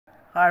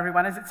Hi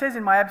everyone. As it says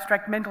in my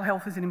abstract, mental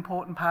health is an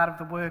important part of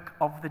the work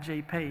of the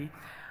GP.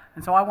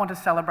 And so I want to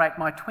celebrate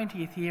my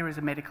 20th year as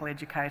a medical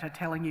educator,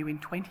 telling you in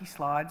 20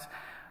 slides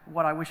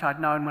what I wish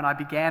I'd known when I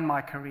began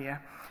my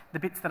career, the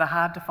bits that are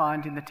hard to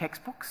find in the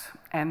textbooks,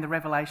 and the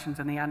revelations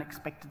and the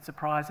unexpected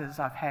surprises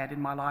I've had in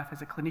my life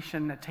as a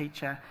clinician, a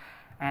teacher,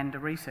 and a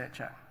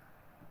researcher.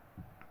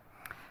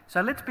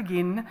 So let's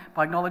begin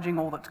by acknowledging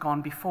all that's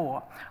gone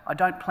before. I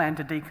don't plan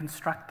to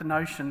deconstruct the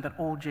notion that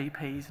all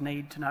GPs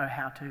need to know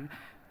how to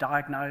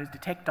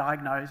detect,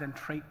 diagnose and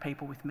treat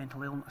people with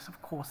mental illness.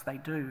 Of course they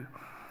do.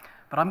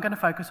 But I'm going to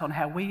focus on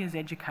how we as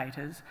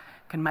educators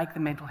can make the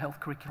mental health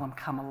curriculum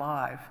come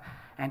alive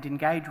and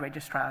engage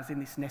registrars in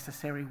this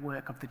necessary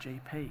work of the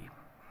GP.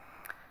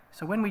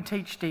 So when we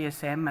teach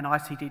DSM and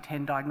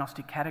ICD-10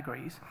 diagnostic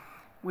categories,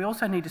 we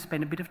also need to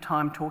spend a bit of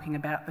time talking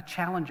about the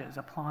challenges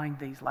applying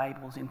these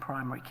labels in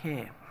primary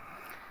care.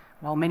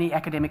 While many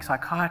academic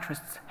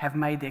psychiatrists have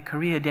made their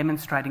career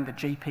demonstrating that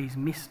GPs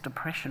miss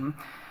depression,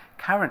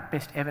 current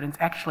best evidence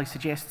actually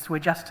suggests we're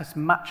just as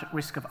much at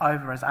risk of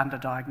over as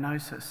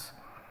underdiagnosis.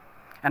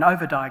 And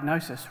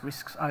overdiagnosis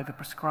risks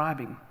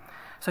overprescribing.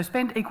 So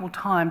spend equal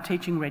time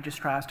teaching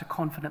registrars to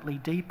confidently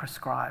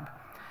deprescribe.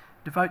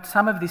 Devote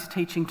some of this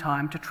teaching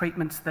time to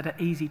treatments that are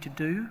easy to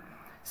do,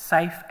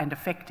 safe and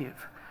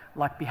effective,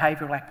 like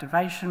behavioural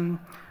activation,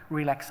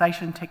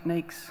 relaxation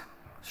techniques,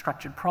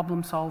 structured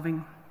problem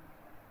solving.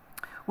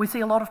 We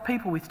see a lot of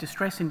people with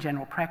distress in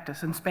general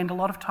practice and spend a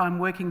lot of time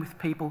working with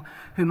people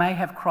who may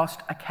have crossed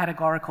a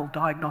categorical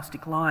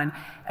diagnostic line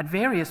at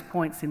various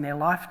points in their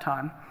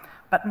lifetime,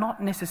 but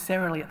not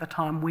necessarily at the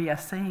time we are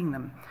seeing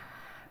them.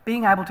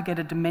 Being able to get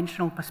a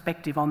dimensional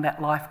perspective on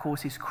that life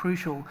course is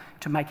crucial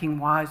to making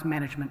wise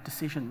management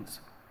decisions.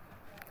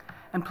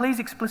 And please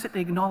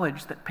explicitly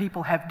acknowledge that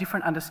people have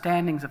different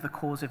understandings of the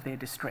cause of their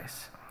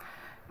distress.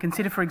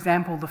 Consider, for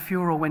example, the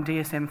furor when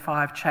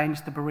DSM-5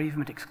 changed the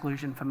bereavement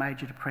exclusion for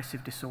major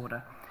depressive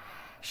disorder.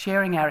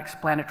 Sharing our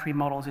explanatory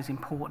models is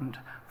important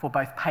for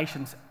both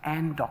patients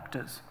and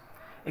doctors.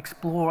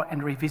 Explore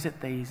and revisit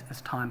these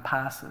as time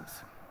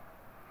passes.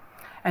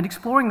 And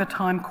exploring the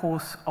time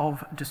course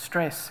of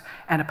distress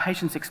and a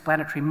patient's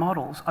explanatory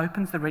models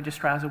opens the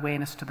registrar's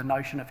awareness to the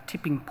notion of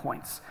tipping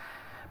points.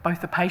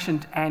 Both the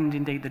patient and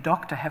indeed the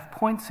doctor have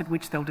points at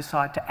which they'll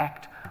decide to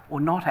act or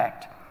not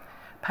act.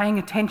 Paying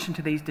attention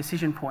to these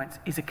decision points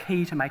is a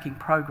key to making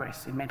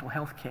progress in mental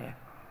health care.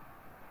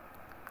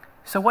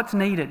 So what's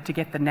needed to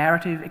get the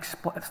narrative,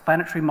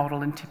 explanatory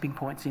model and tipping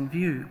points in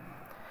view?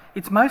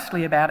 It's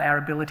mostly about our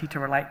ability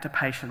to relate to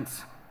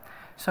patients.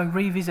 So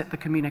revisit the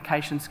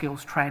communication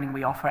skills training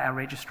we offer our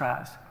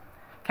registrars.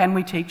 Can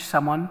we teach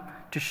someone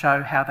to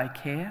show how they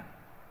care?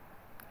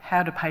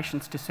 How do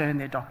patients discern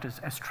their doctors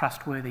as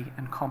trustworthy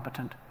and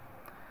competent?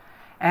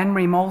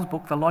 Anne-Marie Moll's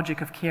book, The Logic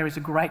of Care, is a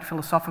great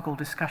philosophical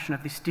discussion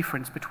of this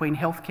difference between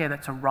healthcare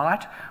that's a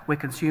right, where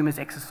consumers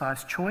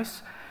exercise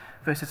choice,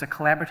 versus a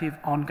collaborative,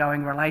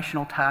 ongoing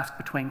relational task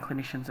between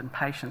clinicians and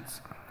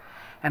patients.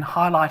 And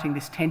highlighting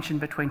this tension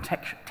between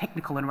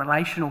technical and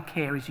relational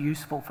care is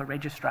useful for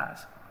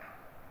registrars.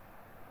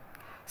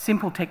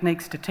 Simple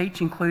techniques to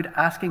teach include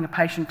asking a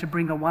patient to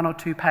bring a 1 or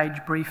 2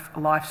 page brief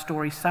life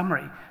story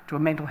summary to a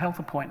mental health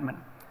appointment,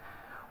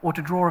 or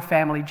to draw a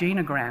family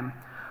genogram,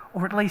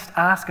 or at least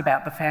ask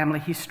about the family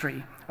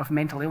history of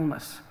mental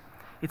illness.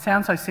 It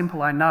sounds so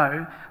simple, I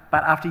know,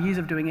 but after years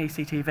of doing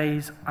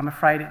ECTVs, I'm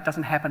afraid it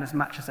doesn't happen as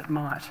much as it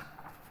might.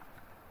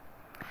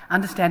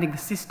 Understanding the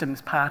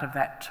systems part of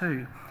that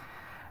too.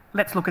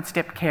 Let's look at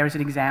step care as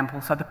an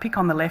example. So the pic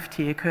on the left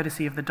here,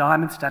 courtesy of the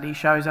Diamond study,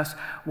 shows us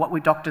what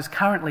we doctors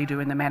currently do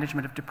in the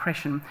management of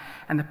depression,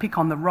 and the pic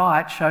on the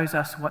right shows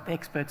us what the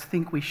experts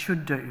think we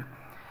should do.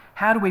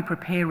 How do we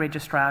prepare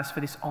registrars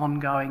for this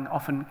ongoing,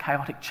 often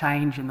chaotic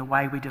change in the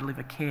way we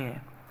deliver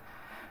care?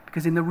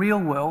 Because in the real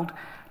world,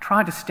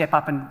 trying to step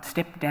up and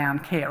step down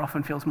care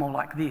often feels more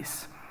like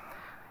this.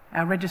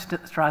 Our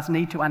registrars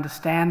need to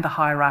understand the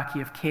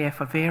hierarchy of care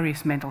for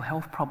various mental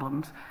health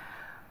problems,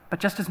 but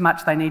just as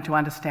much they need to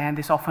understand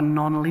this often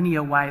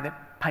non-linear way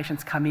that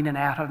patients come in and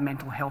out of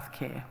mental health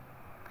care.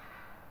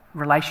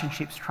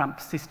 Relationships trump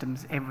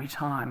systems every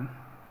time.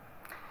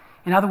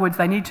 In other words,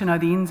 they need to know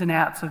the ins and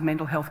outs of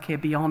mental health care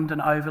beyond an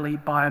overly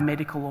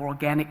biomedical or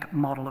organic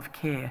model of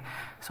care.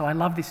 So I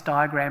love this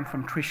diagram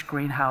from Trish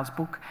Greenhalgh's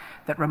book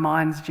that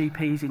reminds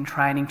GPs in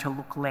training to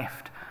look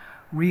left,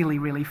 really,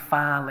 really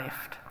far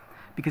left,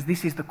 because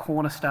this is the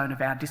cornerstone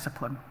of our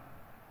discipline.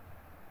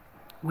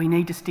 We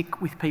need to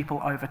stick with people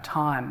over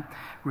time,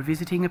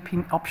 revisiting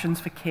options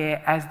for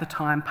care as the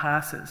time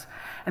passes.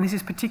 And this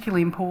is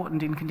particularly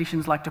important in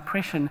conditions like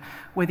depression,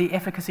 where the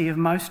efficacy of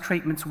most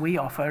treatments we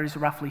offer is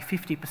roughly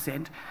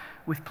 50%,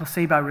 with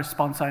placebo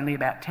response only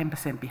about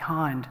 10%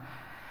 behind.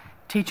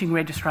 Teaching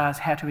registrars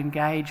how to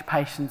engage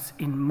patients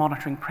in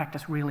monitoring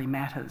practice really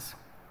matters.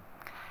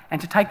 And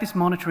to take this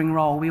monitoring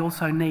role, we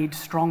also need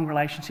strong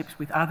relationships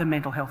with other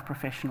mental health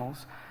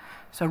professionals.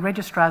 So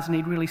registrars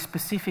need really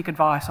specific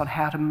advice on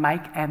how to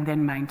make and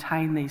then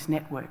maintain these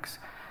networks.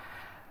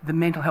 The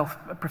Mental Health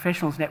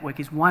Professionals Network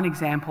is one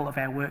example of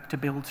our work to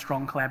build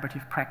strong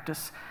collaborative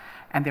practice,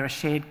 and there are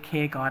shared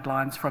care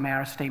guidelines from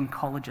our esteemed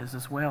colleges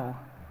as well.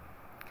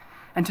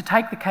 And to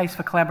take the case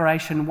for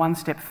collaboration one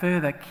step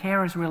further,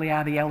 carers really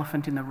are the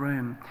elephant in the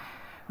room.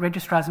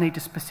 Registrars need to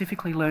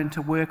specifically learn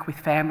to work with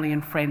family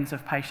and friends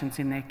of patients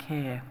in their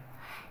care.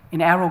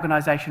 In our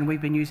organisation,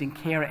 we've been using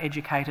carer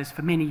educators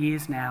for many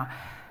years now,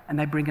 and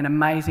they bring an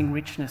amazing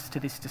richness to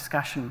this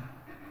discussion.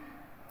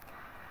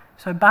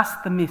 So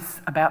bust the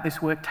myths about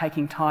this work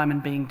taking time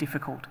and being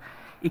difficult.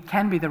 It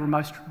can be the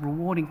most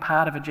rewarding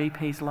part of a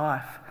GP's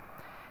life.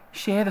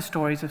 Share the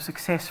stories of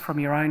success from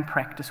your own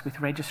practice with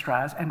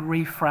registrars and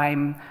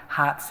reframe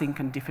heart-sink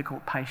and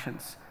difficult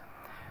patients.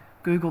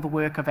 Google the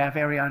work of our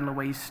very own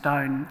Louise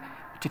Stone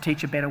to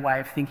teach a better way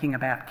of thinking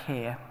about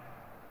care.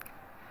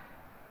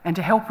 And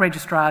to help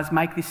registrars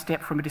make this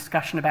step from a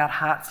discussion about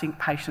heart-sink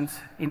patients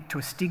into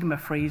a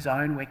stigma-free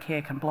zone where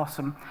care can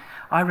blossom,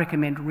 I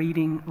recommend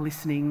reading,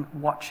 listening,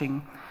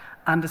 watching,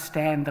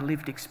 understand the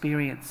lived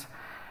experience.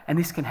 And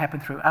this can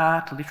happen through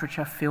art,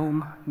 literature,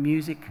 film,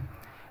 music.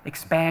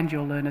 Expand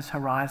your learners'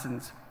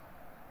 horizons.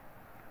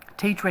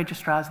 Teach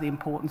registrars the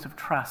importance of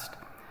trust.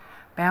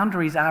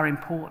 Boundaries are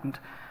important,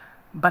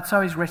 but so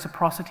is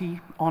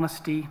reciprocity,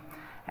 honesty,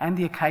 and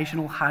the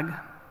occasional hug.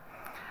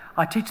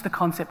 I teach the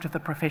concept of the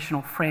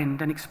professional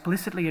friend and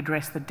explicitly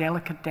address the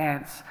delicate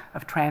dance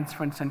of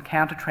transference and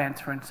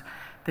countertransference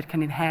that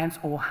can enhance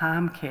or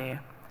harm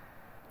care,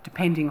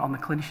 depending on the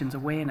clinician's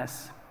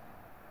awareness.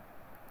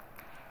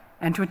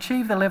 And to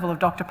achieve the level of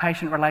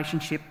doctor-patient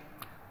relationship,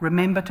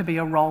 remember to be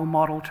a role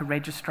model to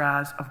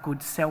registrars of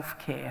good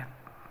self-care.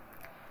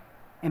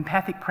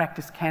 Empathic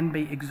practice can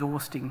be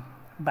exhausting,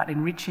 but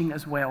enriching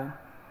as well.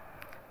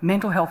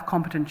 Mental health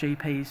competent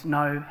GPs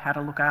know how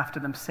to look after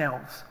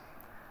themselves.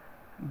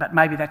 But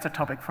maybe that's a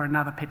topic for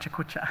another Pecha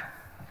Kucha.